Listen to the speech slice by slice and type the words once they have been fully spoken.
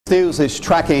News is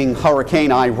tracking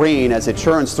Hurricane Irene as it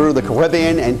churns through the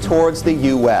Caribbean and towards the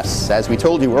U.S. As we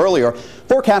told you earlier,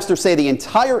 forecasters say the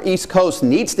entire East Coast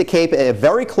needs to keep a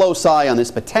very close eye on this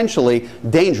potentially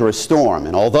dangerous storm.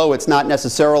 And although it's not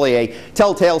necessarily a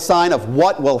telltale sign of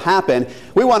what will happen,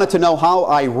 we wanted to know how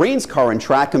Irene's current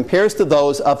track compares to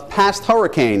those of past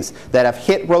hurricanes that have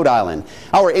hit Rhode Island.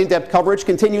 Our in-depth coverage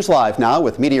continues live now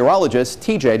with meteorologist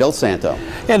TJ Del Santo.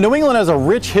 Yeah, New England has a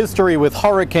rich history with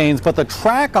hurricanes, but the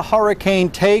track a hurricane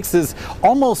takes is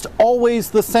almost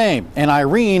always the same, and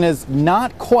Irene is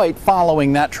not quite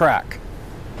following that track.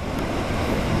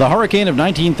 The hurricane of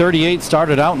 1938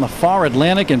 started out in the far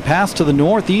Atlantic and passed to the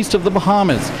northeast of the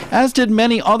Bahamas, as did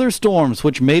many other storms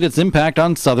which made its impact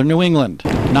on southern New England.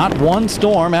 Not one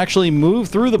storm actually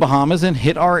moved through the Bahamas and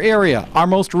hit our area. Our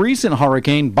most recent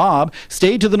hurricane, Bob,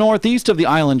 stayed to the northeast of the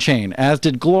island chain, as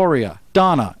did Gloria,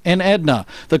 Donna, and Edna.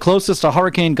 The closest a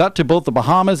hurricane got to both the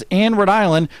Bahamas and Rhode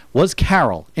Island was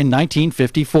Carol in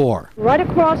 1954. Right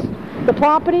across the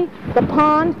property, the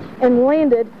pond, and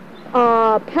landed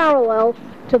parallel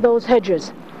to those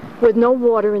hedges with no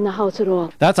water in the house at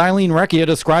all. That's Eileen Recchia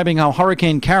describing how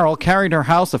Hurricane Carol carried her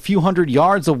house a few hundred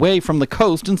yards away from the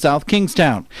coast in South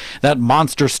Kingstown. That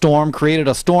monster storm created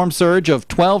a storm surge of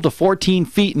 12 to 14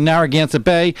 feet in Narragansett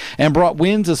Bay and brought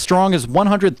winds as strong as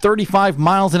 135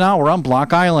 miles an hour on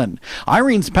Block Island.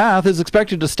 Irene's path is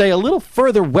expected to stay a little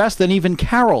further west than even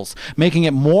Carol's, making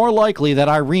it more likely that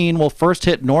Irene will first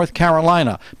hit North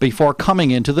Carolina before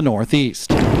coming into the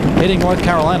northeast. Hitting North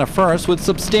Carolina first would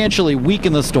substantially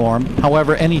weaken the storm.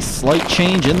 However, any slight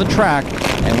change in the track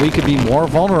and we could be more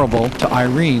vulnerable to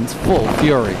Irene's full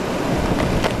fury.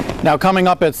 Now coming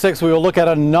up at 6, we will look at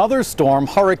another storm,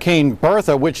 Hurricane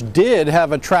Bertha, which did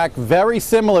have a track very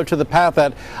similar to the path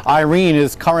that Irene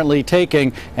is currently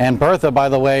taking. And Bertha, by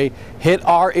the way, hit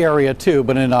our area too,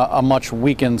 but in a much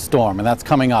weakened storm. And that's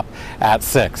coming up at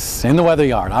 6. In the Weather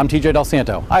Yard, I'm TJ Del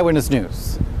Santo, Eyewitness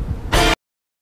News.